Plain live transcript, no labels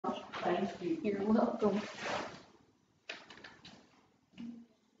You're welcome.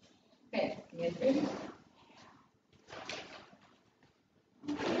 Okay, you guys ready?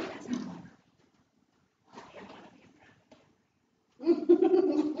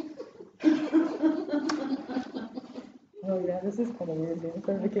 Oh yeah, this is kind of weird being in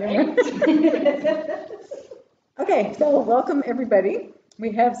front of the camera. Okay, so welcome everybody.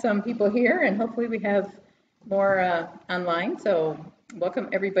 We have some people here and hopefully we have more online. So welcome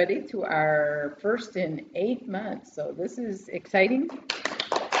everybody to our first in 8 months. So this is exciting,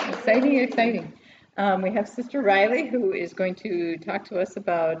 exciting. We have Sister Riley who is going to talk to us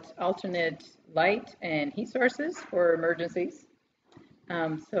about alternate light and heat sources for emergencies.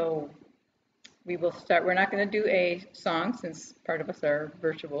 So we will start. We're not going to do a song since part of us are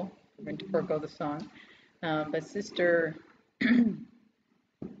virtual. We're going to forego the song. But Sister Little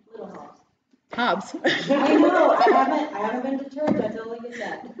Hobbs. I know. I haven't been to church. I totally get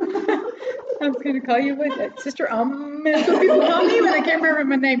that. I was going to call you with it. Sister That's what people call me when I can't remember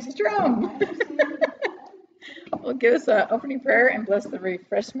my name. Sister will give us an opening prayer and bless the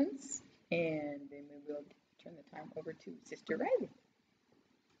refreshments. And then we will turn the time over to Sister Riley.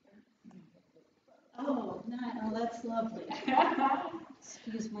 Oh, that's lovely.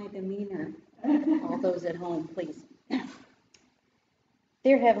 Excuse my demeanor. All those at home, please.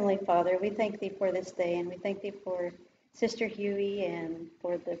 Dear Heavenly Father, we thank Thee for this day, and we thank Thee for Sister Huey and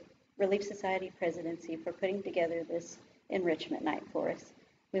for the Relief Society presidency for putting together this enrichment night for us.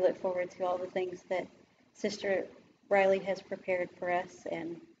 We look forward to all the things that Sister Riley has prepared for us,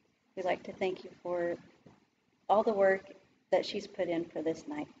 and we'd like to thank You for all the work that she's put in for this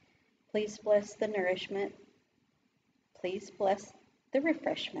night. Please bless the nourishment. Please bless the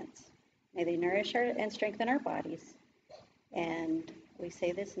refreshments. May they nourish and strengthen our bodies. And we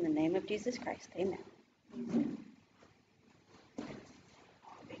say this in the name of Jesus Christ. Amen. Amen.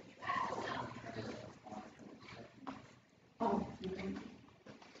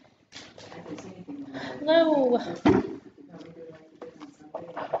 Hello.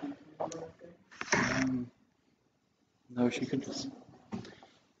 No, she could just.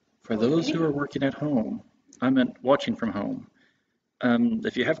 For those who are working at home, I meant watching from home.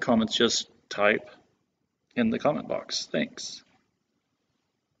 If you have comments, just type in the comment box. Thanks.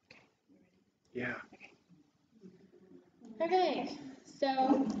 Yeah. Okay,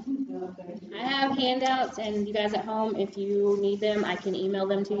 so I have handouts, and you guys at home, if you need them, I can email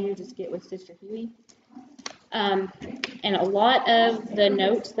them to you. Just get with Sister Huey. And a lot of the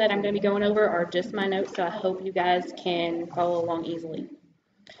notes that I'm going to be going over are just my notes, so I hope you guys can follow along easily.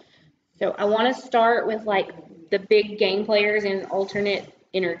 So I want to start with like the big game players in alternate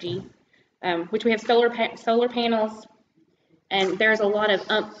energy, which we have solar panels, and there's a lot of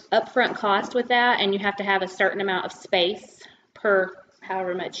upfront cost with that, and you have to have a certain amount of space per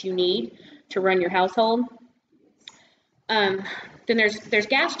however much you need to run your household. Then there's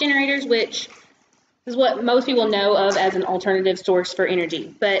gas generators, which is what most people know of as an alternative source for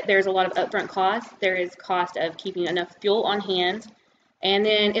energy, but there's a lot of upfront cost. There is cost of keeping enough fuel on hand. And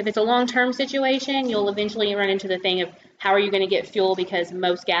then if it's a long-term situation, you'll eventually run into the thing of how are you going to get fuel because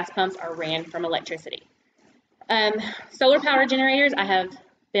most gas pumps are ran from electricity. Solar power generators, I have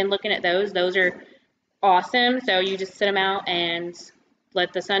been looking at those. Those are awesome. So you just sit them out and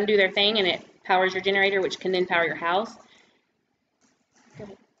let the sun do their thing, and it powers your generator, which can then power your house. Go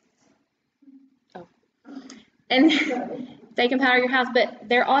ahead. Oh. And they can power your house, but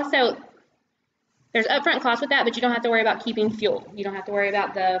there's upfront cost with that, but you don't have to worry about keeping fuel. You don't have to worry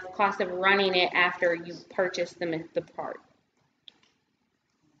about the cost of running it after you purchase the part.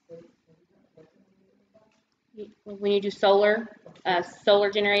 When you do solar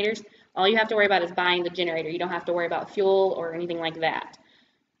generators, all you have to worry about is buying the generator. You don't have to worry about fuel or anything like that.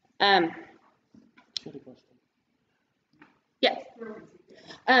 Yeah.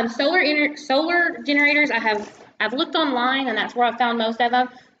 Solar generators, I've looked online, and that's where I found most of them.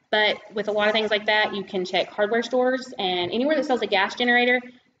 But with a lot of things like that, you can check hardware stores, and anywhere that sells a gas generator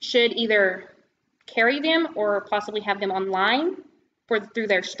should either carry them or possibly have them online through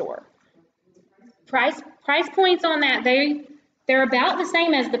their store. Price points on that, they're about the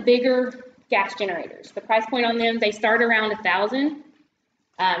same as the bigger gas generators. The price point on them, they start around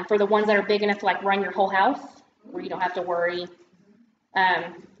 $1,000 for the ones that are big enough to like run your whole house, where you don't have to worry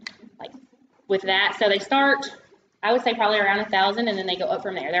like with that. So they start, I would say probably around $1,000, and then they go up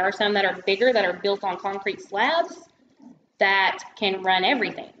from there. There are some that are bigger that are built on concrete slabs that can run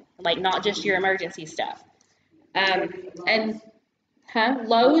everything, like not just your emergency stuff.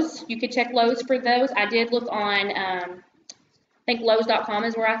 Lowe's, you could check Lowe's for those. I did look on, I think Lowe's.com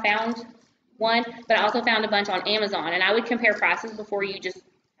is where I found one, but I also found a bunch on Amazon, and I would compare prices before you just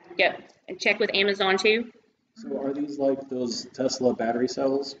Yep, and check with Amazon too. So are these like those Tesla battery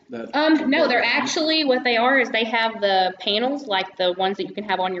cells that? No, they're actually, what they are is they have the panels, like the ones that you can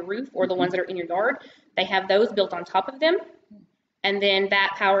have on your roof or the ones that are in your yard. They have those built on top of them, and then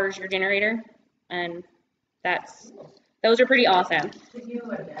that powers your generator, and those are pretty awesome.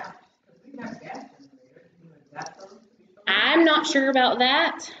 I'm not sure about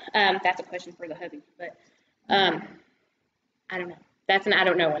that. That's a question for the hubby, but I don't know. That's an I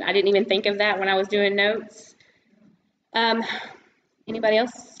don't know one. I didn't even think of that when I was doing notes. Anybody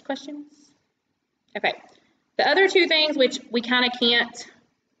else questions? Okay. The other two things which we kind of can't,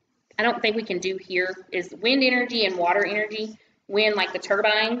 I don't think we can do here is wind energy and water energy. Wind, like the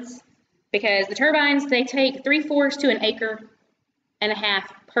turbines, because the turbines, they take 3/4 to 1.5 acres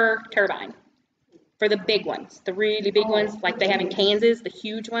per turbine for the big ones, the really big ones like they have in Kansas, the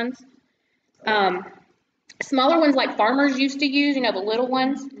huge ones. Smaller ones like farmers used to use, the little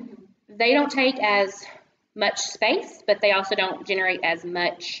ones, they don't take as much space, but they also don't generate as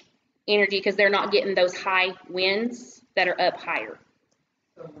much energy because they're not getting those high winds that are up higher.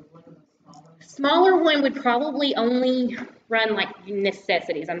 Smaller one would probably only run like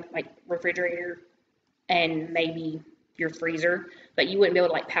necessities, like refrigerator and maybe your freezer, but you wouldn't be able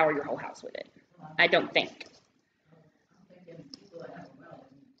to like power your whole house with it. I don't think.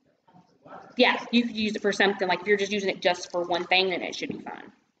 Yeah, you could use it for something, like if you're just using it just for one thing, then it should be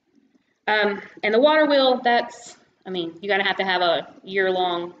fine. And the water wheel, you gotta have to have a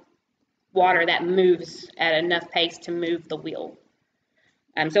year-long water that moves at enough pace to move the wheel.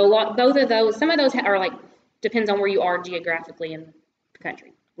 So both of those, some of those are like, depends on where you are geographically in the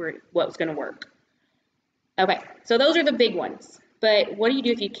country, what's gonna work. Okay, so those are the big ones, but what do you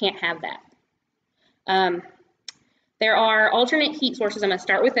do if you can't have that? There are alternate heat sources. I'm gonna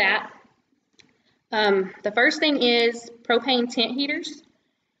start with that. The first thing is propane tent heaters.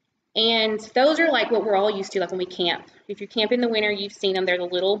 And those are like what we're all used to, like when we camp. If you camp in the winter, you've seen them. They're the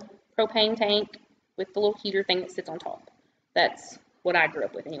little propane tank with the little heater thing that sits on top. That's what I grew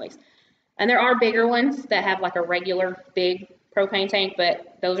up with anyways. And there are bigger ones that have like a regular big propane tank,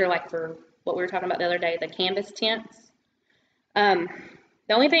 but those are like for what we were talking about the other day, the canvas tents. The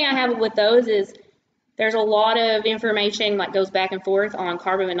only thing I have with those is there's a lot of information like goes back and forth on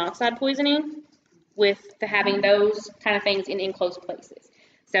carbon monoxide poisoning with having those kind of things in enclosed places.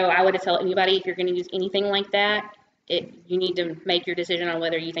 So I would tell anybody, if you're going to use anything like that, you need to make your decision on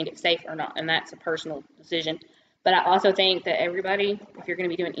whether you think it's safe or not, and that's a personal decision. But I also think that everybody, if you're going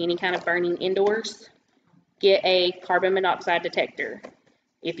to be doing any kind of burning indoors, get a carbon monoxide detector.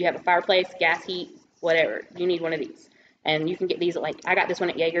 If you have a fireplace, gas heat, whatever, you need one of these. And you can get these at I got this one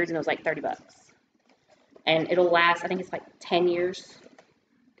at Jaeger's and it was like $30. And it'll last, I think it's like 10 years.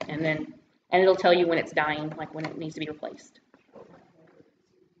 And it'll tell you when it's dying, like when it needs to be replaced.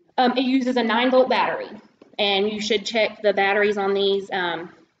 It uses a 9-volt battery, and you should check the batteries on these. You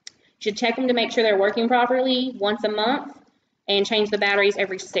should check them to make sure they're working properly once a month, and change the batteries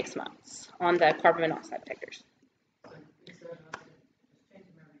every 6 months on the carbon monoxide detectors.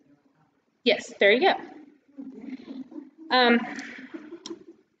 Yes, there you go.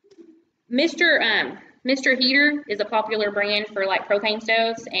 Mr. Heater is a popular brand for like propane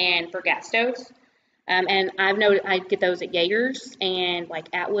stoves and for gas stoves. And I've noticed I get those at Jaeger's and like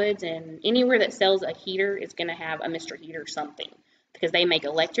Atwood's, and anywhere that sells a heater is going to have a Mr. Heater something, because they make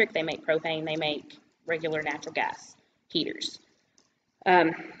electric, they make propane, they make regular natural gas heaters.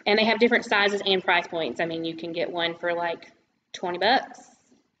 And they have different sizes and price points. I mean, you can get one for like $20,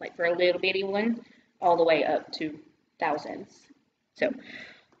 like for a little bitty one, all the way up to thousands. So,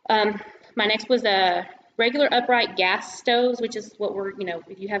 my next was regular upright gas stoves, which is what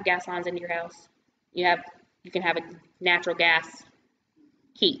if you have gas lines into your house, you can have a natural gas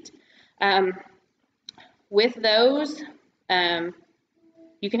heat. With those,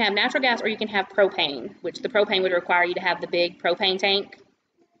 you can have natural gas or you can have propane, which the propane would require you to have the big propane tank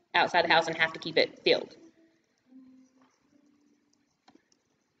outside the house and have to keep it filled.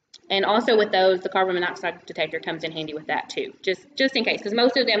 And also with those, the carbon monoxide detector comes in handy with that too, just in case, because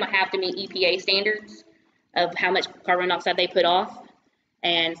most of them have to meet EPA standards of how much carbon monoxide they put off.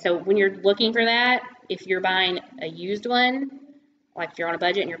 And so when you're looking for that, if you're buying a used one, like if you're on a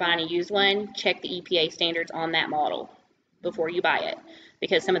budget and you're buying a used one, check the EPA standards on that model before you buy it,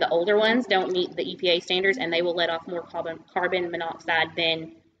 because some of the older ones don't meet the EPA standards and they will let off more carbon monoxide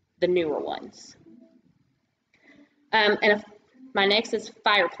than the newer ones. My next is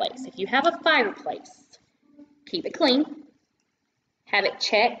fireplace. If you have a fireplace, keep it clean, have it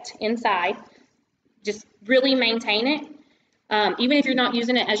checked inside, just really maintain it. Even if you're not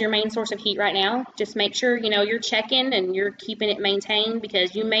using it as your main source of heat right now, just make sure, you know, you're checking and you're keeping it maintained,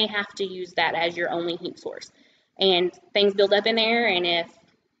 because you may have to use that as your only heat source. And things build up in there, and if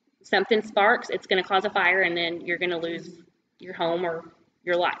something sparks, it's going to cause a fire, and then you're going to lose your home or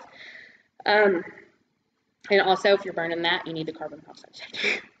your life. And also, if you're burning that, you need the carbon monoxide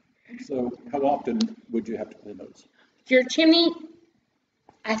check. So how often would you have to clean those? Your chimney,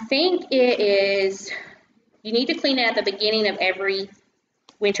 I think it is, you need to clean it at the beginning of every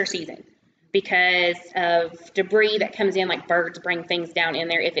winter season because of debris that comes in, like birds bring things down in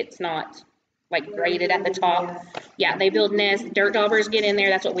there if it's not like graded at the top. Yeah, they build nests. Dirt daubers get in there.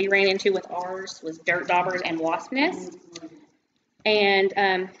 That's what we ran into with ours, was dirt daubers and wasp nests. And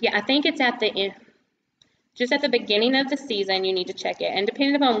yeah, I think it's at the end. Just at the beginning of the season, you need to check it. And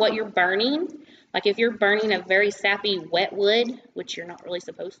depending upon what you're burning, like if you're burning a very sappy wet wood, which you're not really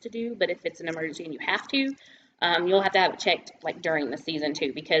supposed to do, but if it's an emergency and you have to, you'll have to have it checked like during the season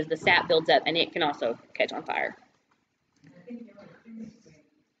too, because the sap builds up and it can also catch on fire.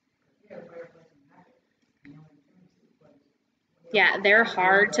 Yeah, they're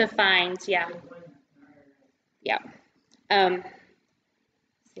hard to find. Yeah. Yeah. And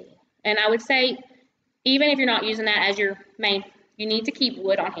I would say, even if you're not using that as your main, you need to keep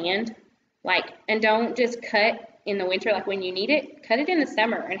wood on hand, like, and don't just cut in the winter, like when you need it, cut it in the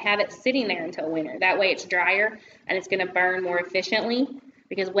summer and have it sitting there until winter. That way it's drier and it's going to burn more efficiently,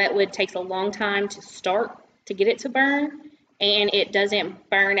 because wet wood takes a long time to start to get it to burn, and it doesn't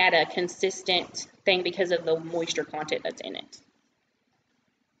burn at a consistent thing because of the moisture content that's in it.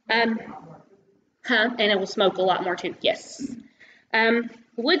 And it will smoke a lot more too, yes.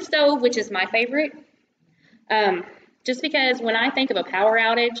 Wood stove, which is my favorite. Just because when I think of a power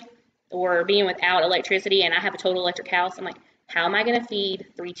outage or being without electricity and I have a total electric house, I'm like, how am I going to feed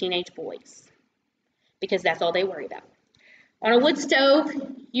 3 teenage boys? Because that's all they worry about. On a wood stove,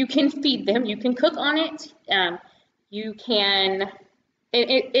 you can feed them. You can cook on it. You can,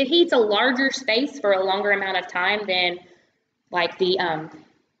 it heats a larger space for a longer amount of time than like the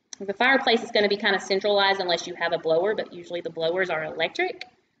fireplace is going to be kind of centralized unless you have a blower, but usually the blowers are electric,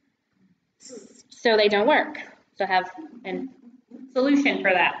 so they don't work. So have a solution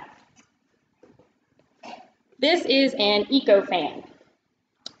for that. This is an eco fan.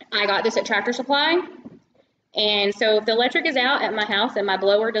 I got this at Tractor Supply. And so if the electric is out at my house and my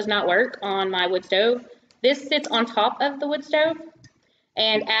blower does not work on my wood stove, this sits on top of the wood stove.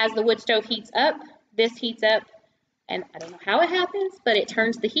 And as the wood stove heats up, this heats up. And I don't know how it happens, but it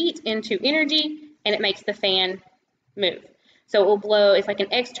turns the heat into energy and it makes the fan move. So it will blow, it's like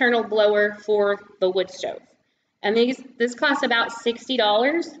an external blower for the wood stove. And this costs about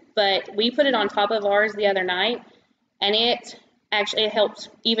 $60, but we put it on top of ours the other night, and it helps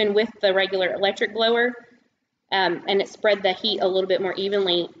even with the regular electric blower, and it spread the heat a little bit more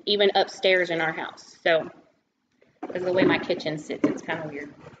evenly, even upstairs in our house. So, because of the way my kitchen sits, it's kind of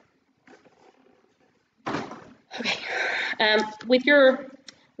weird. Okay, with your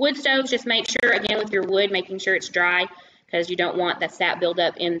wood stoves, just make sure, again, with your wood, making sure it's dry, because you don't want that sap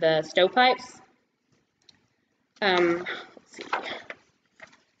buildup in the stovepipes. Let's see.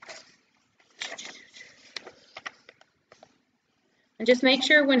 And just make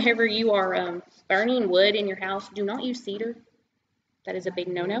sure whenever you are burning wood in your house, do not use cedar. That is a big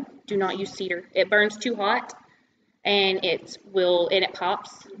no-no. Do not use cedar. It burns too hot, and it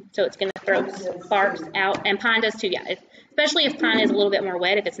pops, so it's going to throw sparks out. And pine does too, yeah. Especially if pine is a little bit more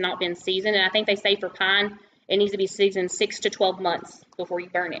wet, if it's not been seasoned. And I think they say for pine, it needs to be seasoned 6 to 12 months before you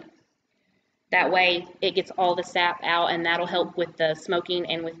burn it. That way, it gets all the sap out, and that'll help with the smoking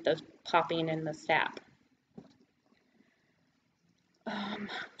and with the popping and the sap.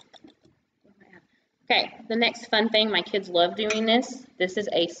 Okay, the next fun thing, my kids love doing this. This is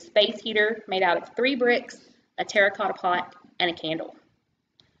a space heater made out of 3 bricks, a terracotta pot, and a candle.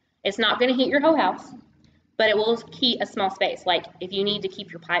 It's not going to heat your whole house, but it will heat a small space. Like if you need to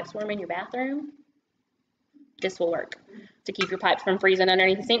keep your pipes warm in your bathroom, this will work to keep your pipes from freezing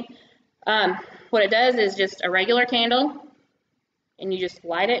underneath the sink. What it does is just a regular candle, and you just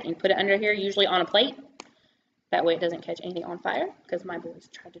light it and put it under here, usually on a plate. That way it doesn't catch anything on fire, because my boys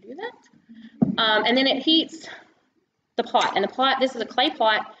tried to do that. And then it heats the pot. And the pot, this is a clay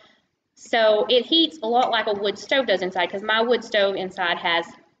pot, so it heats a lot like a wood stove does inside, because my wood stove inside has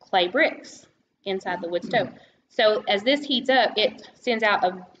clay bricks inside the wood stove. So as this heats up, it sends out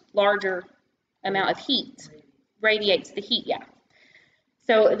a larger amount of heat, radiates the heat, yeah.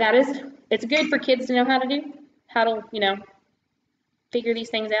 So it's good for kids to know how to, figure these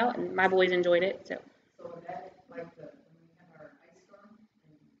things out, and my boys enjoyed it, so. So that, like when we had our ice storm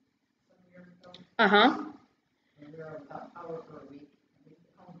some years ago? Uh-huh. girl without power for a week. We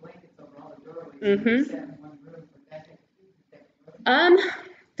hung blankets over all the doorways. Mhm. Sat in one room for that.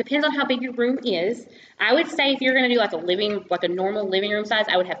 Depends on how big your room is. I would say if you're gonna do like a normal living room size,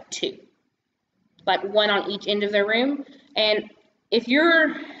 I would have two, like one on each end of the room. And if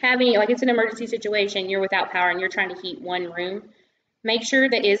you're having like it's an emergency situation, you're without power and you're trying to heat one room, make sure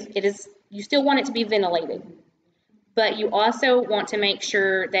that it is you still want it to be ventilated, but you also want to make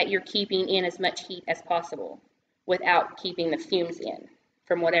sure that you're keeping in as much heat as possible without keeping the fumes in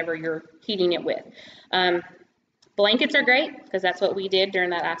from whatever you're heating it with. Blankets are great because that's what we did during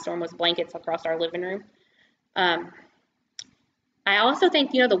that ice storm was blankets across our living room. I also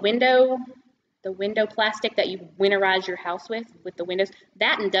think, the window plastic that you winterize your house with the windows,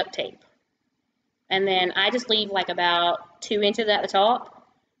 that and duct tape. And then I just leave like about 2 inches at the top,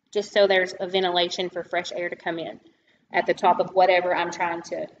 just so there's a ventilation for fresh air to come in at the top of whatever I'm trying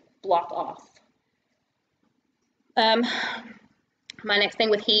to block off. My next thing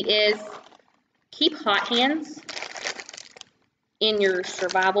with heat is keep hot hands in your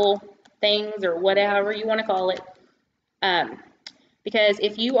survival things or whatever you want to call it. Because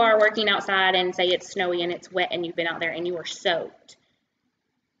if you are working outside and say it's snowy and it's wet and you've been out there and you are soaked,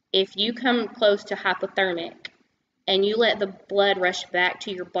 if you come close to hypothermic and you let the blood rush back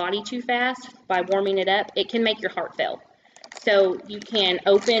to your body too fast by warming it up, it can make your heart fail. So you can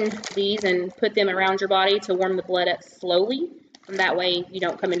open these and put them around your body to warm the blood up slowly, and that way you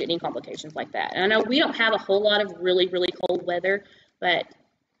don't come into any complications like that. And I know we don't have a whole lot of really, really cold weather, but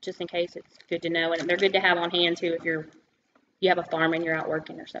just in case, it's good to know, and they're good to have on hand too if you have a farm and you're out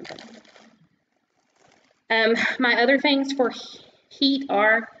working or something. My other things for heat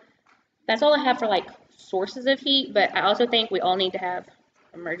that's all I have for like sources of heat, but I also think we all need to have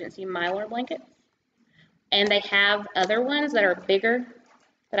emergency Mylar blankets. And they have other ones that are bigger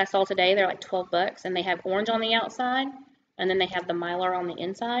that I saw today. They're like $12 and they have orange on the outside and then they have the Mylar on the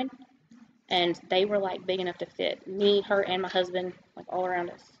inside. And they were like big enough to fit me, her, and my husband, like all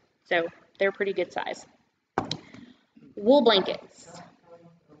around us. So they're pretty good size. Wool blankets.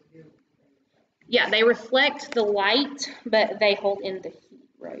 Yeah, they reflect the light, but they hold in the heat,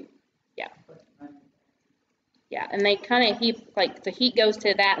 right? Yeah. Yeah, and they kind of heat, like the heat goes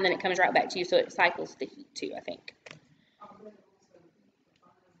to that and then it comes right back to you, so it cycles the heat too, I think.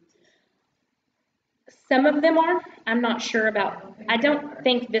 Some of them are. I'm not sure about. I don't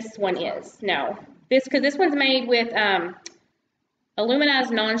think this one is. No. Because this one's made with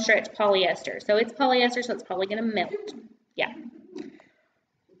aluminized non-stretch polyester. So it's polyester, so it's probably going to melt. Yeah.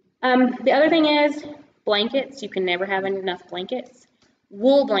 The other thing is blankets. You can never have enough blankets.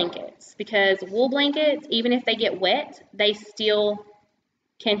 Wool blankets, because wool blankets, even if they get wet, they still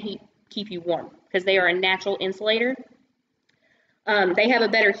can keep you warm because they are a natural insulator. They have a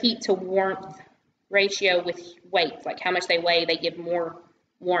better heat to warmth ratio with weight, like how much they weigh. They give more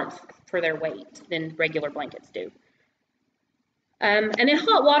warmth for their weight than regular blankets do. And then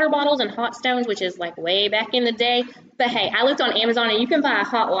hot water bottles and hot stones, which is like way back in the day. But hey, I looked on Amazon and you can buy a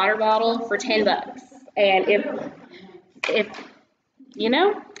hot water bottle for $10. And if you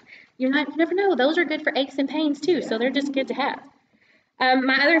never know. Those are good for aches and pains too, so they're just good to have.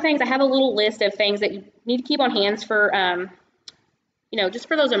 My other things, I have a little list of things that you need to keep on hands for, just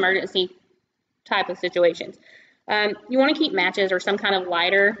for those emergency type of situations. You want to keep matches or some kind of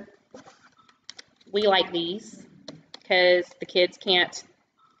lighter. We like these because the kids can't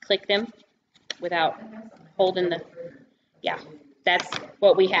click them without holding that's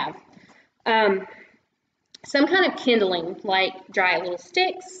what we have. Some kind of kindling, like dry little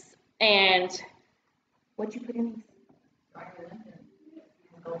sticks, and what'd you put in these?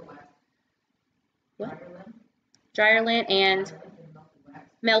 What? Dryer lint and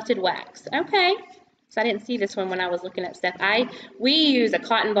melted wax. Okay. So I didn't see this one when I was looking at stuff. We use a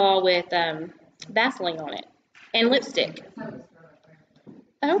cotton ball with Vaseline on it and lipstick.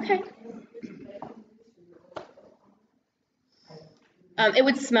 Okay. It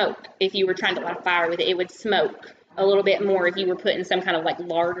would smoke if you were trying to light a fire with it. It would smoke a little bit more if you were putting some kind of like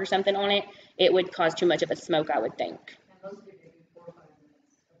lard or something on it. It would cause too much of a smoke, I would think.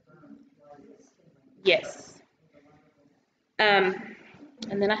 Yes. And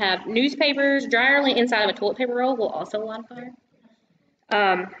then I have newspapers, dryer lint inside of a toilet paper roll will also light a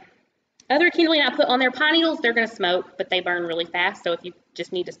fire. Other kindling I put on there, pine needles, they're going to smoke, but they burn really fast. So if you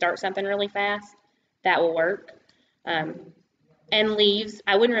just need to start something really fast, that will work. And leaves,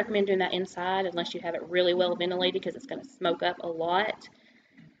 I wouldn't recommend doing that inside unless you have it really well ventilated because it's going to smoke up a lot.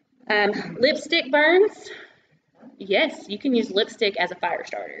 Lipstick burns. Yes, you can use lipstick as a fire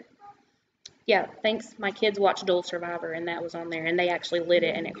starter. Yeah, thanks. My kids watched Dual Survivor, and that was on there, and they actually lit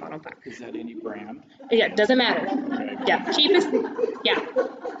it, and it caught on fire. Is that any brand? Yeah, it doesn't matter. Okay. Yeah, cheapest.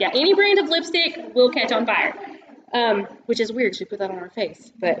 Yeah, any brand of lipstick will catch on fire. Which is weird. She put that on her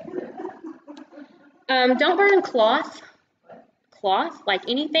face, but don't burn cloth, like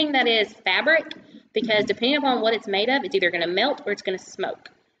anything that is fabric, because depending upon what it's made of, it's either going to melt or it's going to smoke.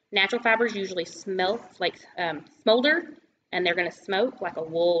 Natural fibers usually smolder, and they're going to smoke like a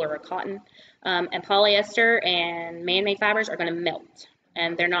wool or a cotton. And polyester and man-made fibers are going to melt,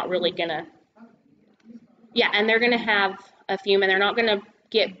 and they're not really going to, and they're going to have a fume, and they're not going to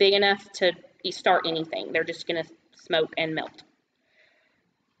get big enough to start anything. They're just going to smoke and melt.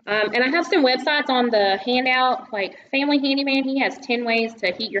 And I have some websites on the handout, like Family Handyman. He has 10 ways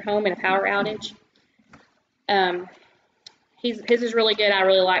to heat your home in a power outage. His is really good. I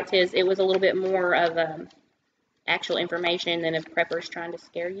really liked his. It was a little bit more of actual information than a prepper's trying to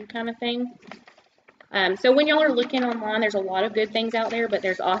scare you kind of thing. So when y'all are looking online, there's a lot of good things out there, but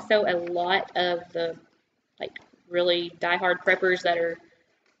there's also a lot of the like really diehard preppers that are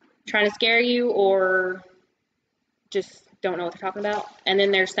trying to scare you or just don't know what they're talking about. And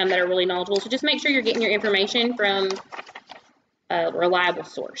then there's some that are really knowledgeable. So just make sure you're getting your information from a reliable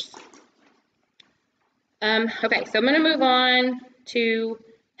source. Okay, so I'm going to move on to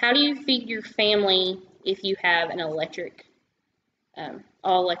how do you feed your family if you have an electric,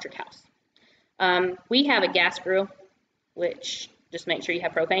 all electric house. We have a gas grill, which just make sure you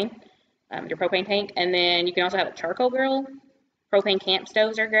have propane, your propane tank. And then you can also have a charcoal grill. Propane camp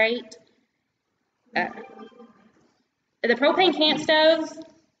stoves are great. The propane camp stoves,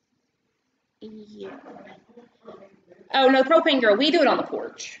 oh no, propane grill, we do it on the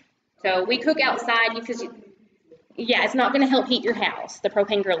porch. So we cook outside because, it's not going to help heat your house. The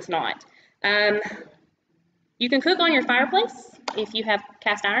propane grill is not. You can cook on your fireplace if you have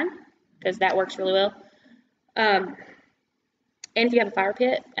cast iron, because that works really well. And if you have a fire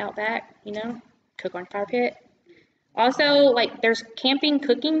pit out back, cook on your fire pit. Also, like there's camping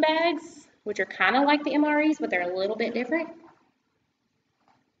cooking bags, which are kind of like the MREs, but they're a little bit different.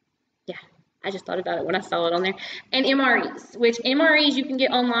 Yeah, I just thought about it when I saw it on there. And MREs, which MREs you can get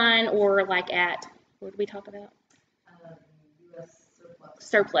online or like at, what did we talk about? US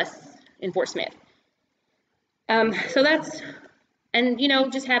Surplus in Fort Smith. So that's, and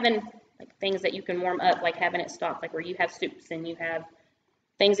just having like things that you can warm up, like having it stocked, like where you have soups and you have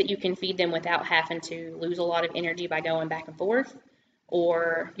things that you can feed them without having to lose a lot of energy by going back and forth.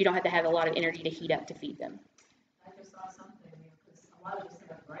 Or you don't have to have a lot of energy to heat up to feed them. I just saw something, because a lot of us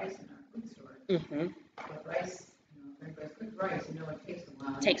have rice in our food storage. Mm-hmm. But rice, if everybody's cooked rice, it takes a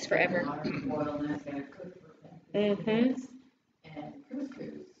while. It takes forever. Water and boil, and that's got to cook for minutes. And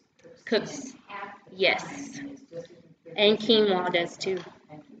couscous cooks half the yes. time, and it's just and quinoa does too.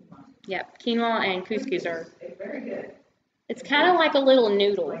 And quinoa. Yep, quinoa and couscous are. It's very good. It's kind of like a little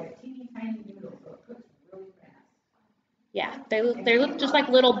noodle. Like a teeny tiny noodle, so it cooks really fast. Yeah, they look just like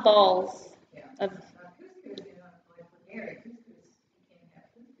little balls of. Couscous, like for Gary, couscous, you can't have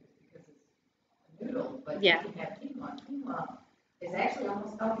couscous because it's a noodle, but you can have quinoa. Quinoa is actually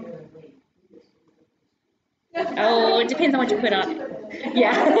almost healthier than wheat. Oh, it depends on what you put on it.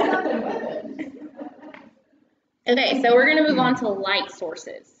 Yeah. Okay, so we're going to move on to light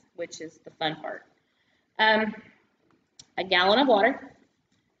sources, which is the fun part. A gallon of water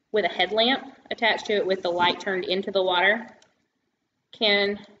with a headlamp attached to it with the light turned into the water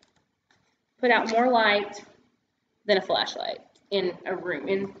can put out more light than a flashlight in a room,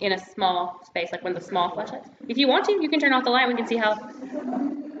 in a small space, like one of the small flashlights. If you want to, you can turn off the light. We can see how.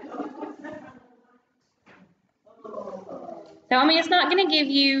 So, I mean, it's not going to give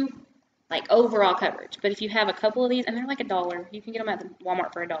you like overall coverage, but if you have a couple of these, and they're like $1, you can get them at the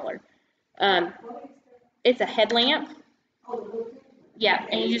Walmart for $1. It's a headlamp. Yeah,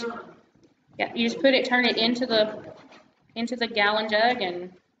 and you just put it, turn it into the gallon jug,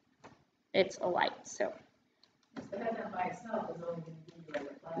 and it's a light. So.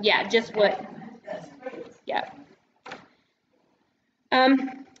 Yeah, just what. Yeah.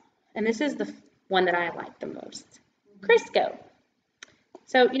 And this is the one that I like the most. Crisco.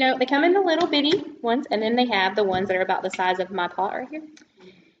 So, they come in the little bitty ones, and then they have the ones that are about the size of my pot right here.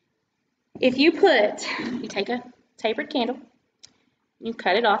 If you take a tapered candle, you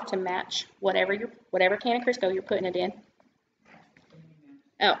cut it off to match whatever can of Crisco you're putting it in.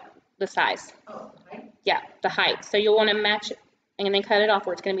 Oh, the size. Yeah, the height. So you'll want to match it and then cut it off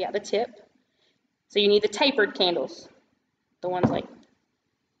where it's going to be at the tip. So you need the tapered candles, the ones like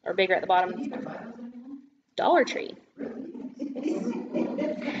are bigger at the bottom. Dollar Tree.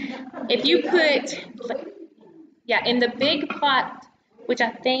 If you put, in the big pot, which I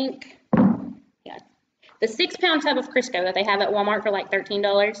think the 6-pound tub of Crisco that they have at Walmart for like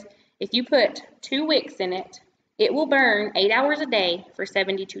 $13, if you put 2 wicks in it, it will burn 8 hours a day for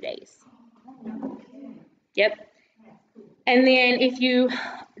 72 days. Yep. And then if you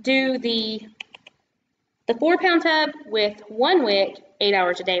do the 4-pound tub with 1 wick, 8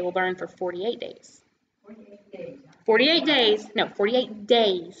 hours a day will burn for 48 days. 48 days, no, 48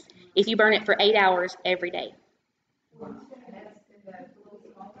 days if you burn it for 8 hours every day.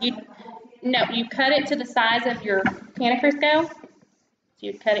 You cut it to the size of your can of Crisco. So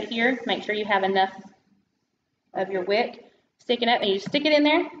you cut it here, make sure you have enough of your wick. Stick it up and you stick it in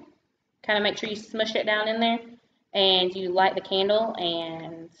there. Kind of make sure you smush it down in there. And you light the candle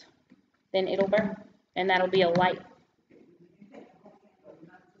and then it'll burn. And that'll be a light.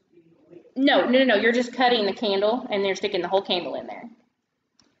 No. You're just cutting the candle and you're sticking the whole candle in there.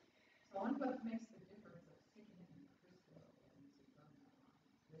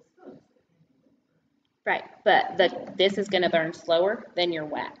 Right, but this is going to burn slower than your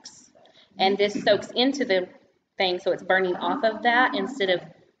wax. And this soaks into the thing, so it's burning off of that instead of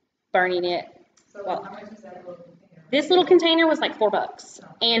burning it. Well, this little container was like $4.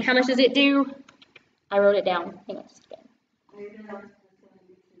 And how much does it do? I wrote it down. Hang on just a second.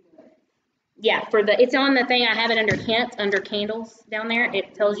 Yeah, it's on the thing. I have it under hints, under candles down there.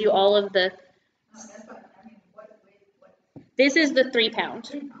 It tells you all of the. This is the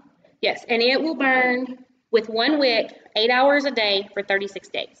 3-pound. Yes, and it will burn with 1 wick 8 hours a day for 36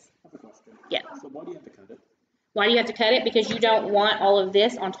 days. Yeah. So why do you have to cut it? Why do you have to cut it? Because you don't want all of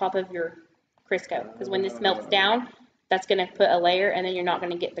this on top of your Crisco. Because when this melts down, that's going to put a layer, and then you're not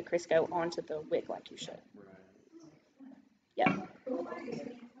going to get the Crisco onto the wick like you should. Yeah.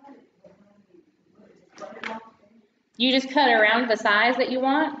 You just cut around the size that you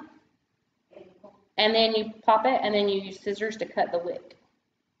want, and then you pop it, and then you use scissors to cut the wick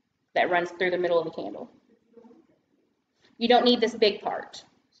that runs through the middle of the candle. You don't need this big part.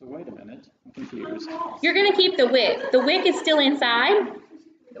 So wait a minute, I'm confused. You're going to keep the wick. The wick is still inside.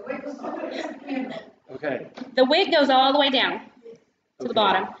 Okay. The wick goes all the way down to the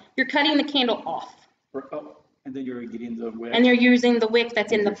bottom. You're cutting the candle off. And then you're getting the wick. And you're using the wick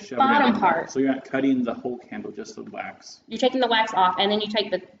that's in the bottom part. So you're not cutting the whole candle, just the wax. You're taking the wax off, and then you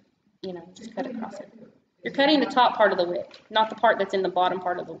take the, just cut it across it. You're cutting the top part of the wick, not the part that's in the bottom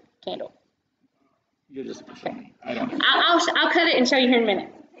part of the candle. You just have to show me. I don't know. I'll cut it and show you here in a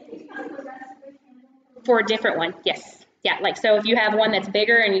minute. For a different one, yes. Yeah, like so if you have one that's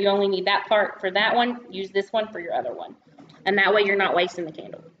bigger and you only need that part for that one, use this one for your other one. And that way you're not wasting the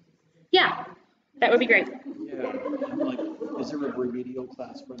candle. Yeah, that would be great. Yeah, I'm like, is there a remedial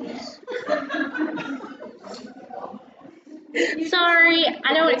class for this? Sorry,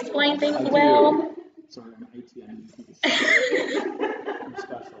 I don't explain things well. Sorry, I'm IT. I'm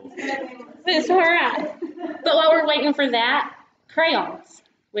special. It's all right. But while we're waiting for that, crayons,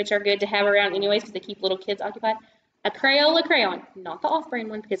 which are good to have around anyways because they keep little kids occupied. A Crayola crayon, not the off-brand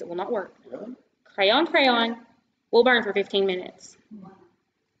one because it will not work. Really? Crayon will burn for 15 minutes.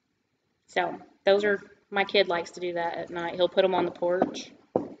 So those are, my kid likes to do that at night. He'll put them on the porch.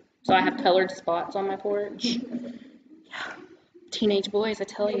 So I have colored spots on my porch. Yeah. Teenage boys, I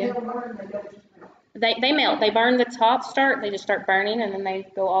tell you. They melt. They burn the top they just start burning and then they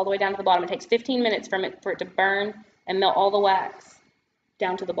go all the way down to the bottom. It takes 15 minutes for it to burn and melt all the wax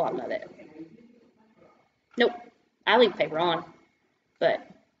down to the bottom of it. Nope. I leave the paper on, but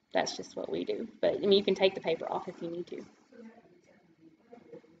that's just what we do. But I mean, you can take the paper off if you need to.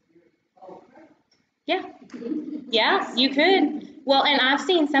 Yeah, you could. Well, and I've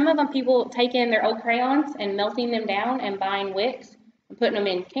seen some of them people taking their old crayons and melting them down and buying wicks and putting them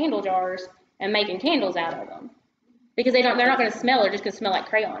in candle jars and making candles out of them. Because they're not going to smell, they're just going to smell like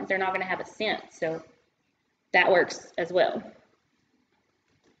crayons. They're not going to have a scent, so that works as well.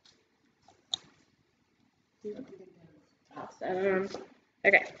 Awesome.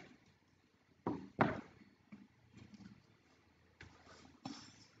 Okay.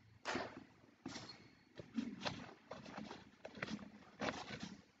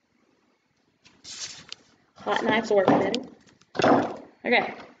 Hot knives work better.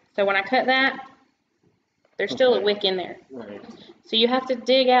 Okay, so when I cut that, there's still a wick in there. Right. So you have to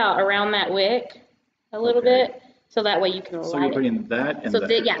dig out around that wick a little bit, so that way you can light it. So you're putting that in so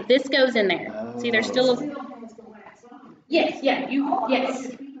there. yeah, this goes in there. See, there's still a... Yes.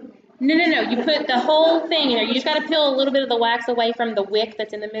 No. You put the whole thing in there. You just got to peel a little bit of the wax away from the wick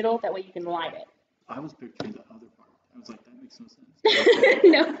that's in the middle. That way you can light it. I was picturing the other part. I was like, that makes no sense.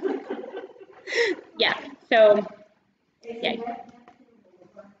 No. Yeah. So, yeah.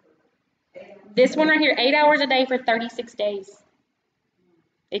 This one right here, 8 hours a day for 36 days.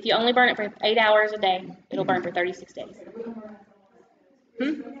 If you only burn it for 8 hours a day, it'll burn for 36 days.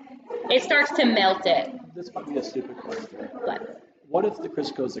 It starts to melt it. This might be a stupid question. But What if the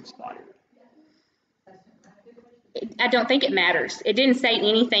Crisco's expired? I don't think it matters. It didn't say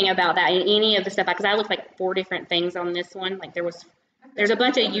anything about that in any of the stuff, because I looked like 4 different things on this one. Like there's a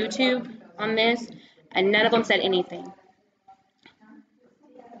bunch of YouTube on this, and none of them said anything.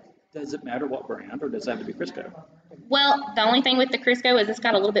 Does it matter what brand, or does it have to be Crisco? Well, the only thing with the Crisco is it's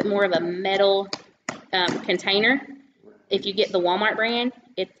got a little bit more of a metal container. If you get the Walmart brand,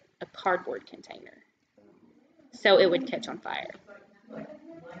 it's a cardboard container, so it would catch on fire.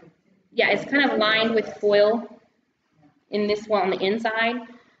 Yeah, it's kind of lined with foil in this one on the inside,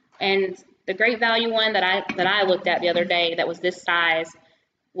 and the Great Value one that I looked at the other day that was this size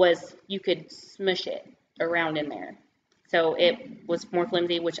was you could smush it around in there, so it was more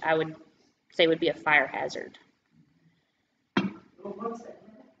flimsy, which I would say would be a fire hazard. If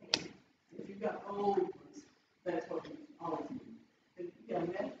you've got old ones, that's what you always need. If you got a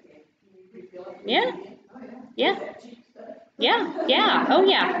metal can, you refill it. Yeah. Yeah. Yeah. Oh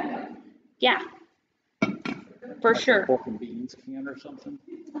yeah. Yeah. For sure. Pork and beans can or something?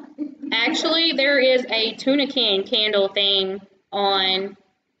 Actually, there is a tuna can candle thing on.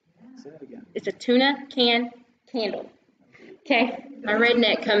 Say that again. It's a tuna can candle. Okay, my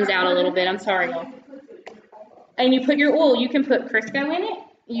redneck comes out a little bit. I'm sorry, y'all. And you put your oil. You can put Crisco in it.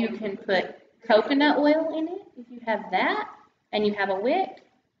 You can put coconut oil in it if you have that, and you have a wick.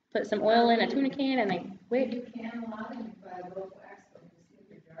 Put some oil in a tuna can and a wick. You can a lot, and you buy a little wax, so you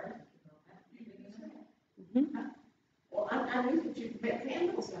see your jar. Well, I knew that you could make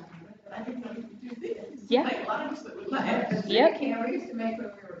candles out of it, but I didn't know you could do this. Yeah. Like lights that would last. Yep. Can we used to make when we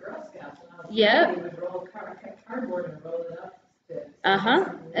were Girl Scouts. When I was Yep. little, we would roll cardboard and roll it up.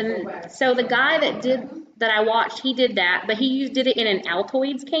 And so the guy that I watched, he did that, but he did it in an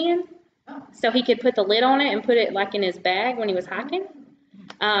Altoids can, so he could put the lid on it and put it like in his bag when he was hiking.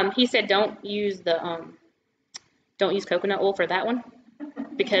 He said don't use coconut oil for that one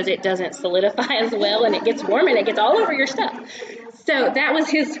because it doesn't solidify as well, and it gets warm and it gets all over your stuff. So that was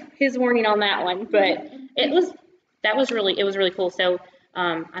his warning on that one, but it was really cool. So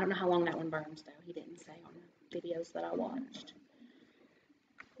I don't know how long that one burns though. He didn't say on the videos that I watched.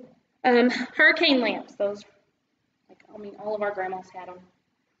 Hurricane lamps, those, all of our grandmas had them,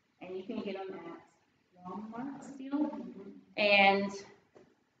 and you can get them at Walmart still, and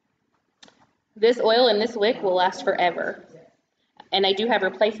this oil and this wick will last forever, and they do have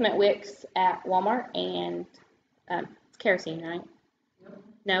replacement wicks at Walmart, and it's kerosene, right?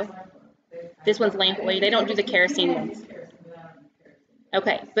 No? This one's lamp oil. They don't do the kerosene ones.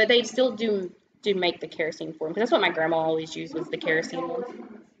 Okay, but they still do make the kerosene for them, because that's what my grandma always used, was the kerosene ones.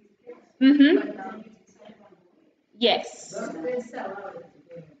 Yes.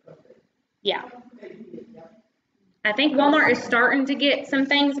 Yeah. I think Walmart is starting to get some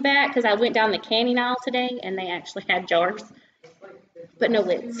things back, because I went down the canning aisle today and they actually had jars, but no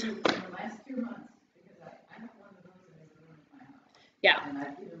lids. Yeah.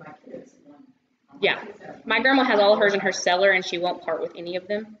 Yeah. My grandma has all of hers in her cellar and she won't part with any of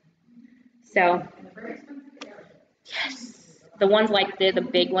them. So, yes. The ones like the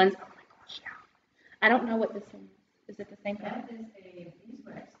big ones. Oh my gosh, yeah. I don't know what this one is. Is it the same thing?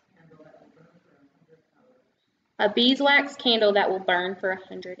 A beeswax candle that will burn for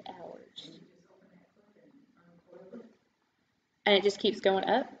 100 hours. And it just keeps going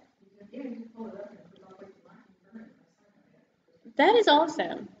up? That is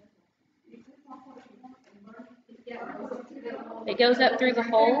awesome. It goes up through the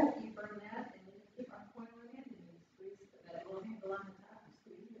hole.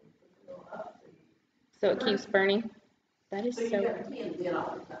 So it keeps burning. That is so You got a can lid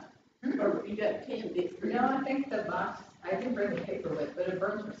all the time. Or you got a can lid. No, I think the box, I didn't bring the paper with, but it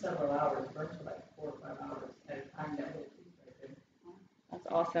burns for several hours. It burns for like 4 or 5 hours at a time. That little piece right there. That's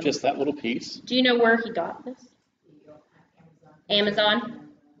awesome. Just that little piece? Do you know where he got this? Amazon.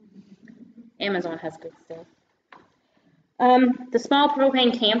 Amazon has good stuff. The small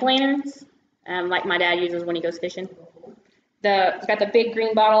propane camp lanterns, like my dad uses when he goes fishing. It's got the big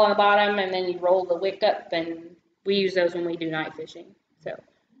green bottle on the bottom, and then you roll the wick up, and we use those when we do night fishing. So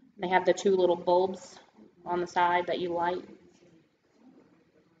they have the 2 little bulbs on the side that you light.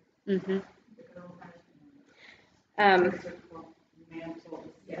 And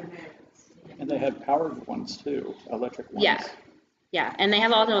they have powered ones too, electric ones. Yeah, and they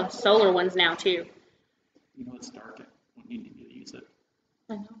have all the solar ones now too. You know it's dark when you need to use it.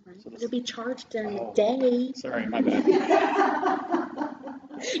 I know, right? So It'll be charged during the Oh. day. Sorry, my bad.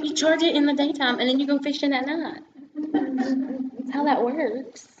 You charge it in the daytime, and then you go fishing at night. That's how that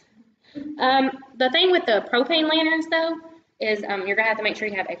works. The thing with the propane lanterns, though, is you're gonna have to make sure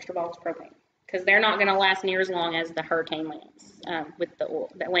you have extra bottles of propane because they're not gonna last near as long as the hurricane lamps with the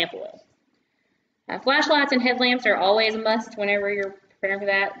oil, that lamp oil. Flashlights and headlamps are always a must whenever you're preparing for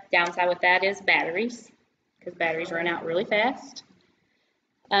that. Downside with that is batteries because batteries run out really fast.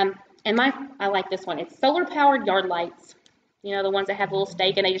 And I like this one. It's solar powered yard lights. You know, the ones that have a little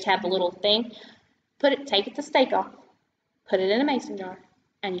stake and they just have the little thing. Take the stake off, put it in a mason jar,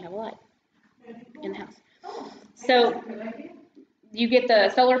 and you have a light in the house. So you get the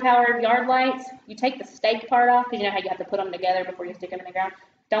solar powered yard lights. You take the stake part off because you know how you have to put them together before you stick them in the ground.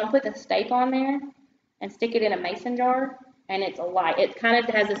 Don't put the stake on there and stick it in a mason jar, and it's a light. It kind of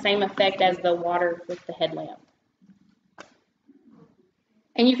has the same effect as the water with the headlamp.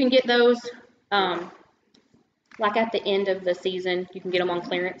 And you can get those like at the end of the season. You can get them on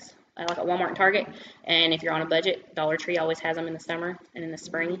clearance, like at Walmart and Target. And if you're on a budget, Dollar Tree always has them in the summer and in the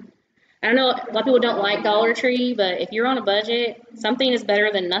spring. I don't know, a lot of people don't like Dollar Tree, but if you're on a budget, something is better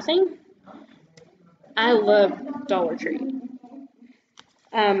than nothing. I love Dollar Tree.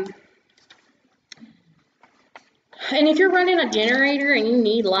 And if you're running a generator and you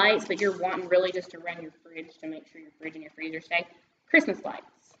need lights, but you're wanting really just to run your fridge to make sure your fridge and your freezer stay, Christmas lights.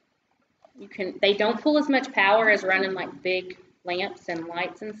 They don't pull as much power as running like big lamps and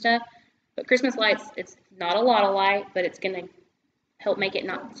lights and stuff, but Christmas lights, it's not a lot of light, but it's gonna help make it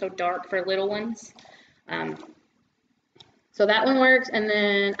not so dark for little ones. So that one works. And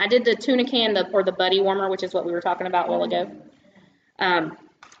then I did the tuna can or the buddy warmer, which is what we were talking about a while ago.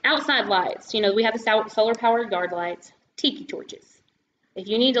 Outside lights, you know, we have the solar powered yard lights, tiki torches. If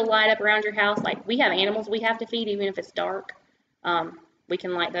you need to light up around your house, like we have animals we have to feed, even if it's dark, we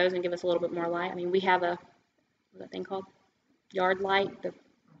can light those and give us a little bit more light. I mean, we have what's that thing called? Yard light, the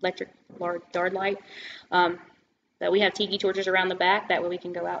electric yard light. That we have tiki torches around the back. That way we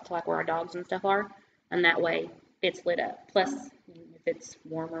can go out to like where our dogs and stuff are, and that way it's lit up. Plus, if it's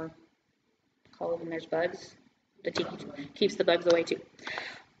warm or cold and there's bugs, the tiki keeps the bugs away too.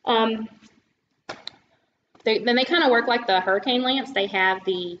 They kind of work like the hurricane lamps. They have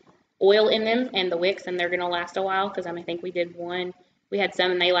the oil in them and the wicks, and they're going to last a while because I think we did one. We had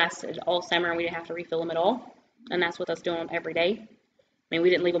some, and they lasted all summer, and we didn't have to refill them at all. And that's with us doing them every day. I mean, we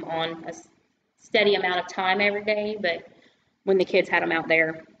didn't leave them on a steady amount of time every day, but when the kids had them out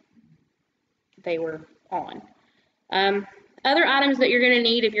there, they were on. Other items that you're going to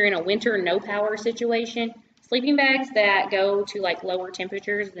need if you're in a winter no power situation, sleeping bags that go to like lower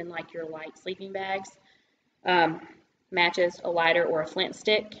temperatures than like your light sleeping bags, matches, a lighter, or a flint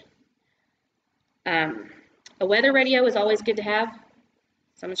stick. A weather radio is always good to have,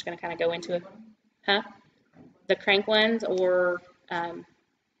 so I'm just going to kind of go into it. The crank ones, or I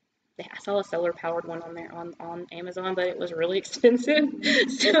saw a solar powered one on there on Amazon, but it was really expensive.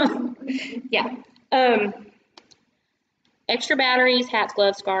 So yeah. Extra batteries, hats,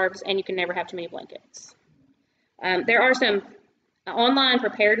 gloves, scarves, and you can never have too many blankets. There are some online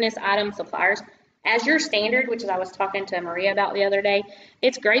preparedness item suppliers. As your standard, which is I was talking to Maria about the other day,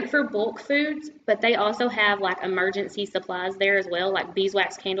 it's great for bulk foods, but they also have like emergency supplies there as well, like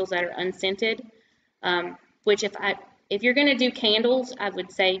beeswax candles that are unscented. Which if you're gonna do candles, I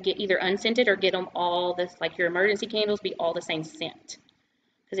would say get either unscented or get them all this, like your emergency candles be all the same scent.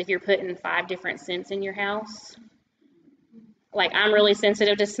 Because if you're putting 5 different scents in your house, like I'm really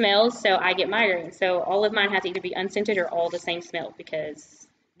sensitive to smells, so I get migraine. So all of mine have to either be unscented or all the same smell, because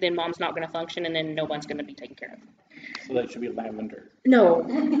then mom's not going to function and then no one's going to be taken care of. So that should be lavender. No.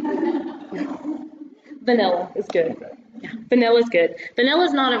 Vanilla is good. Okay. Yeah, vanilla's good.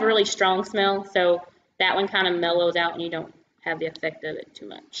 Vanilla's not a really strong smell, so that one kind of mellows out and you don't have the effect of it too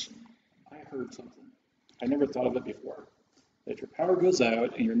much. I heard something. I never thought of it before. That your power goes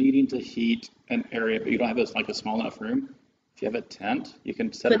out and you're needing to heat an area, but you don't have a small enough room. If you have a tent, you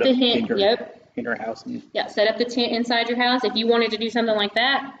can set Put it the up tent, in your house. Yeah, set up the tent inside your house. If you wanted to do something like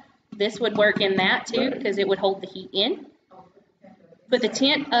that, this would work in that too, because it would hold the heat in. Put the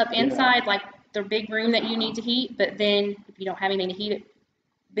tent up inside, like the big room that you need to heat, but then if you don't have anything to heat it,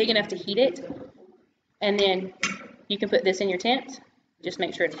 big enough to heat it, and then you can put this in your tent. Just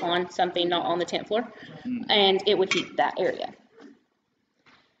make sure it's on something, not on the tent floor, and it would heat that area.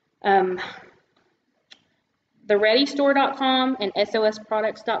 The ReadyStore.com and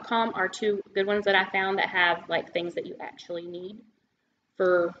SOSproducts.com are 2 good ones that I found that have like things that you actually need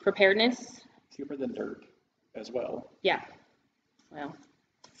for preparedness. Cheaper than dirt as well. Yeah, well,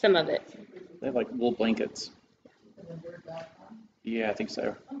 some of it. They have like wool blankets. Yeah, I think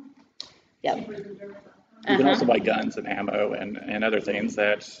so. Yep. You can also buy guns and ammo and other things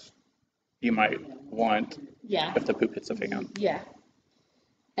that you might want Yeah. if the poop hits the fan. Yeah.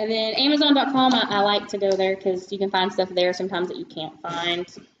 And then Amazon.com, I like to go there because you can find stuff there sometimes that you can't find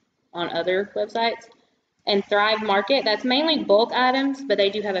on other websites. And Thrive Market, that's mainly bulk items, but they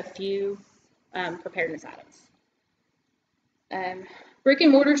do have a few preparedness items. Brick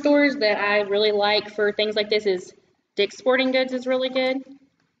and mortar stores that I really like for things like this is Dick's Sporting Goods is really good.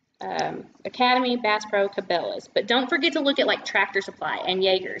 Academy, Bass Pro, Cabela's. But don't forget to look at like Tractor Supply and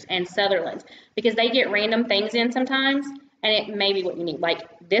Jaegers and Sutherland's because they get random things in sometimes and it may be what you need. Like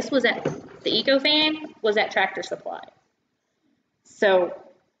this was at the Eco Fan was at Tractor Supply. So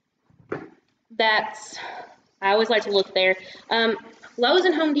that's, I always like to look there. Lowe's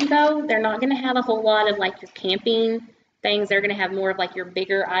and Home Depot, they're not going to have a whole lot of like your camping things. They're going to have more of like your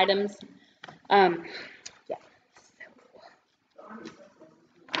bigger items. Yeah.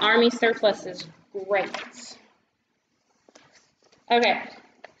 Army surplus is great. Okay.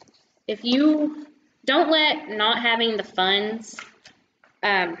 If you don't let not having the funds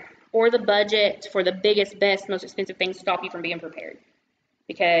or the budget for the biggest, best, most expensive things stop you from being prepared.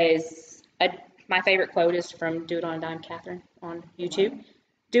 Because my favorite quote is from Do It on a Dime, Catherine, on YouTube.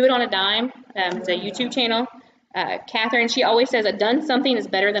 Do It on a Dime. It's a YouTube channel. Catherine, she always says a done something is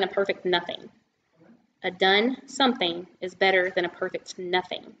better than a perfect nothing. A done something is better than a perfect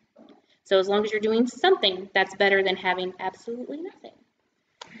nothing. So as long as you're doing something, that's better than having absolutely nothing.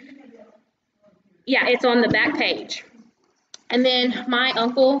 Yeah, it's on the back page. And then my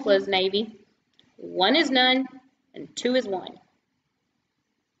uncle was Navy. 1 is none, and 2 is 1.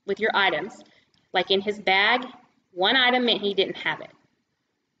 With your items. Like in his bag, 1 item meant he didn't have it.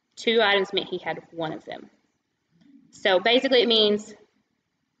 2 items meant he had 1 of them. So basically it means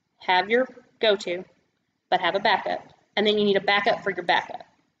have your go-to, but have a backup. And then you need a backup for your backup.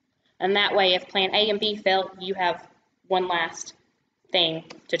 And that way, if plan A and B fail, you have one last thing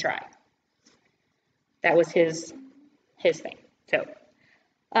to try. That was his thing. So,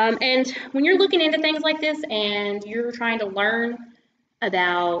 and when you're looking into things like this and you're trying to learn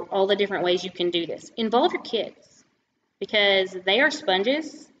about all the different ways you can do this, involve your kids because they are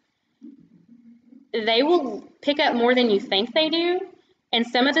sponges. They will pick up more than you think they do. And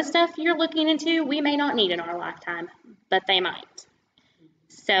some of the stuff you're looking into, we may not need in our lifetime, but they might.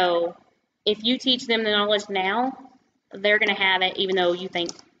 So if you teach them the knowledge now, they're going to have it even though they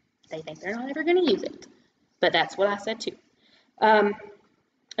think they're not ever going to use it. But that's what I said too. And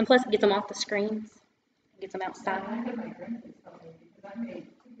plus it gets them off the screens, gets them outside.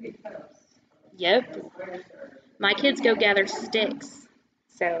 Yep. My kids go gather sticks.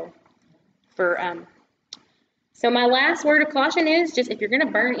 So my last word of caution is just if you're going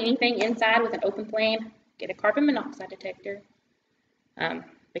to burn anything inside with an open flame, get a carbon monoxide detector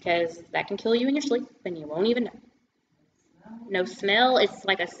because that can kill you in your sleep and you won't even know. No smell, it's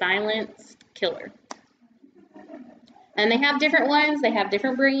like a silent killer. And they have different ones, they have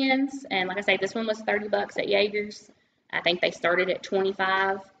different brands, and like I say, this one was $30 at Jaegers. I think they started at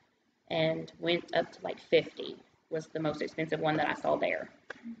 $25 and went up to like $50 was the most expensive one that I saw there.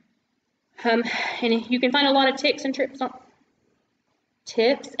 And you can find a lot of tips and tricks,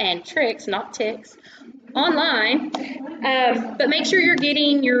 not ticks, online. But make sure you're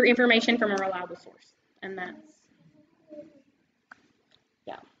getting your information from a reliable source. And that's,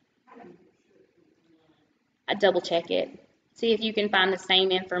 yeah. I double check it. See if you can find the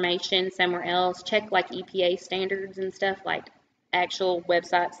same information somewhere else. Check like EPA standards and stuff, like actual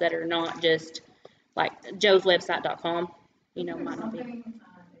websites that are not just like joeswebsite.com. You know, might not be.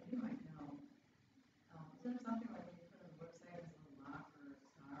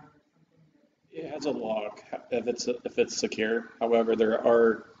 It has a lock if it's secure. However, there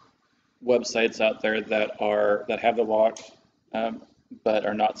are websites out there that have the lock, but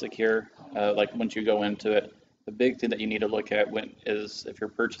are not secure. Like once you go into it, the big thing that you need to look at is if you're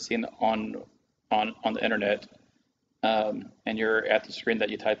purchasing on the internet, and you're at the screen that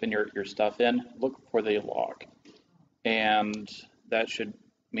you type in your stuff in, look for the lock, and that should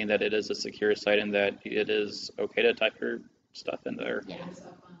mean that it is a secure site and that it is okay to type your stuff in there. Yeah.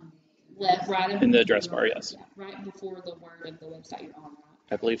 Left, right in the address bar, yes. Yeah, right before the word of the website you're on,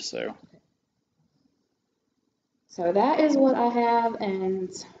 right? I believe so. Okay. So that is what I have,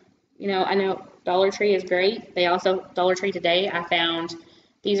 and I know Dollar Tree is great. Dollar Tree today, I found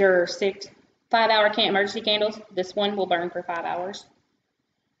these are 5-hour emergency candles. This one will burn for 5 hours.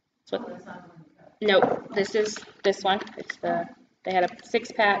 Nope, this is this one. They had a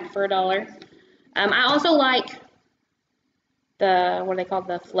 6-pack for $1. I also like what are they called,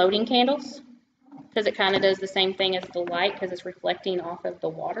 the floating candles, because it kind of does the same thing as the light because it's reflecting off of the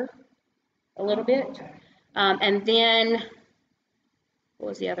water a little bit. And then, what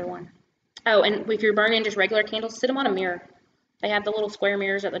was the other one? Oh, and if you're burning just regular candles, sit them on a mirror. They have the little square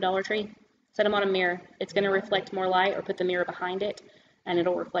mirrors at the Dollar Tree. Set them on a mirror. It's going to reflect more light, or put the mirror behind it, and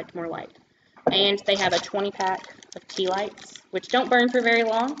it'll reflect more light. And they have a 20-pack of tea lights, which don't burn for very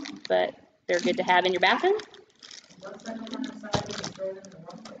long, but they're good to have in your bathroom.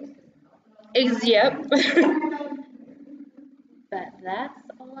 Yep. But that's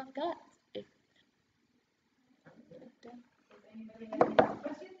all I've got. Anybody have any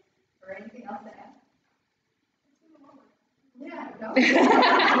questions or anything else to add? Yeah. No.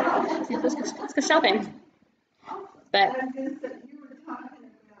 Let's go shopping. But I was gonna say, you were talking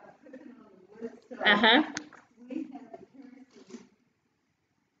about putting on the wood stove. uh-huh. We have a kerosene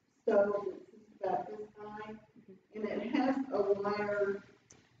stove that's about this high, and it has a wire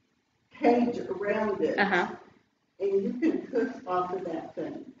cage around it. Uh-huh. And you can cook off of that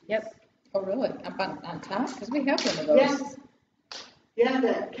thing. Yep. Oh, really? Up on top? Because we have one of those. Yes. Yeah,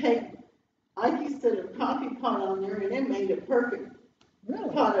 that cake, I used to put a coffee pot on there, and it made a perfect Really?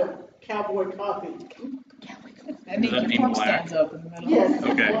 pot of cowboy coffee. That means Does that your mean fork black? stands up in the middle. Yes.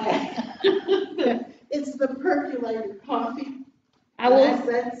 Okay. black. It's the percolated coffee. I will.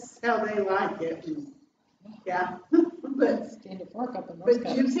 That's how they like it. Yeah. But Stand your fork up in those But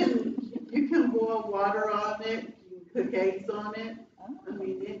cups. you can boil water on it, you can cook eggs on it. Oh. I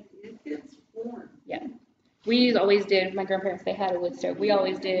mean, it gets warm. Yeah. We always did, my grandparents, they had a wood stove. We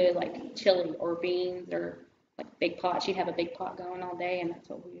always did like chili or beans or like big pots. You'd have a big pot going all day, and that's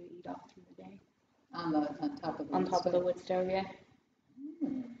what we would eat off through the day. On top of the On top of the wood stove, yeah.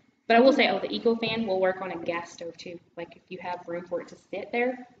 Hmm. But I will say, the Eco Fan will work on a gas stove too. Like if you have room for it to sit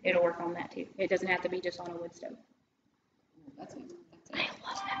there, it'll work on that too. It doesn't have to be just on a wood stove. That's it. I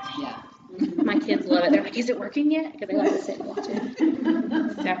love that thing. Yeah. My kids love it. They're like, is it working yet? Because they like to sit and watch it.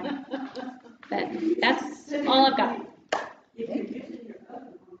 So, but that's all I've got. If you're using your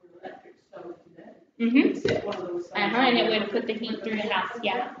oven on your electric stove today, Mm-hmm. you could sit one of those. And it would put the heat through the house,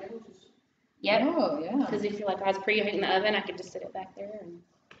 yeah. Yep. Oh, yeah. Because if you like, I was preheating the oven, I could just sit it back there and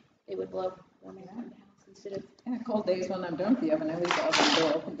it would blow warm air around the house instead of. Yeah, cold days when I'm done with the oven, I leave the oven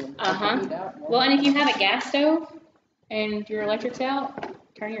door open to let the Uh-huh. heat out. Well, and if you have a gas stove and your electric's out,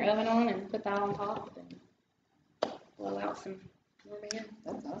 turn your oven on and put that on top and blow out some warm air.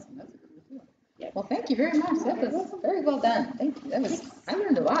 That's awesome. That's a cool deal. Yep. Well, thank you very much. That was very well done. Thank you. I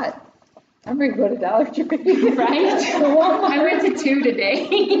learned a lot. I'm ready to go to Dollar Tree. Right? I went to 2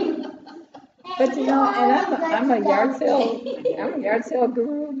 today. But you know, and I'm a yard sale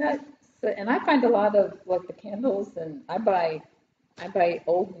guru, and I find a lot of like the candles, and I buy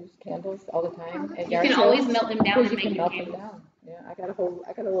old used candles all the time at You yard can sales. always melt them down Because and you make can new melt them candles. down. Yeah, I got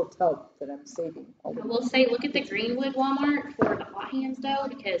a little tub that I'm saving. All the I will say, look at the Greenwood Walmart for the hot hands though,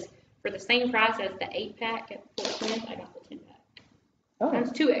 because for the same price as the 8-pack at Fort Smith, I got the 10-pack. Oh,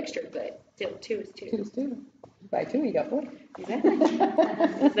 That's 2 extra, but still 2 is 2. two's two. You buy two, you got four. Exactly.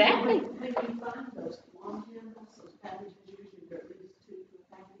 Exactly. When you find those long candles, those packages usually are at least 2 to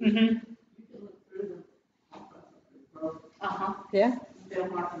a package. Mm-hmm. You can look through them. Uh-huh. Yeah. They'll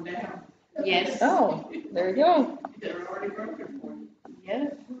mark them down. Yes. Oh, there you go. They're already broken for you.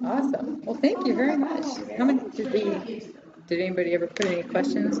 Yes. Awesome. Well, thank you very much. How many did anybody ever put any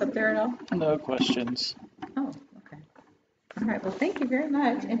questions up there at all? No questions. Oh, okay. All right. Well, thank you very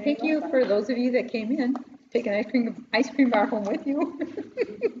much. And thank you for those of you that came in, take an ice cream bar home with you.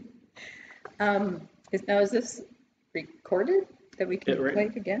 Is this recorded that we can Right. play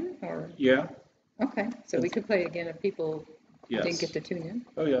it again or? Yeah. Okay. So we could play it again if people didn't Yes. get to tune in.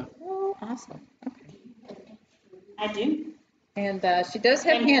 Oh, yeah. Oh, awesome. Okay. I do. And she does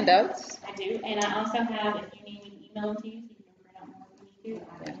have handouts. I do. And I also have, if you need me to email them to you, so you can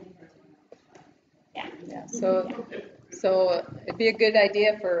print out more if you need to. Yeah. Yeah. So it'd be a good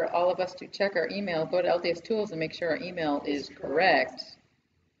idea for all of us to check our email, go to LDS Tools and make sure our email is correct.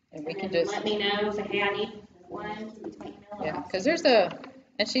 And we can And then just, let me know, say, hey, I need one, send my email. yeah, because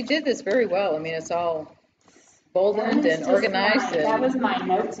and she did this very well. I mean, it's all boldened and organized. That was my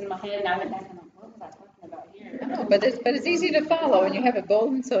notes in my head, and I went back and I'm like, what was I talking about here? No, but it's easy to follow, and you have it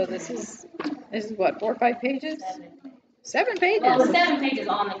boldened, so this is what, 4 or 5 pages? 7 pages. Well, the 7 pages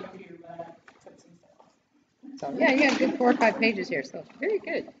on the computer, but I took some stuff off. So, yeah, you have good 4 or 5 pages here, so very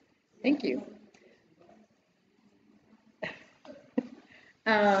good. Thank you.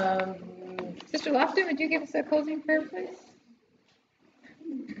 Sister Lofton, would you give us a closing prayer, please?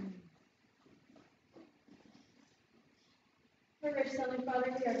 Our rich Heavenly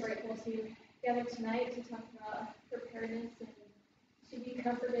Father, we are grateful to gather tonight to talk about preparedness and to be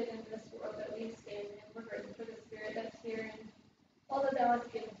comforted in this world that we stand in. We're grateful for the Spirit that's here and all that Thou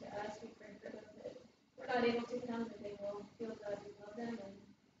hast given to us. We pray for those that we're not able to come, that they will feel that we love them and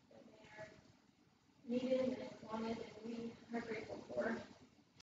that they are needed and it's wanted, and we are grateful for.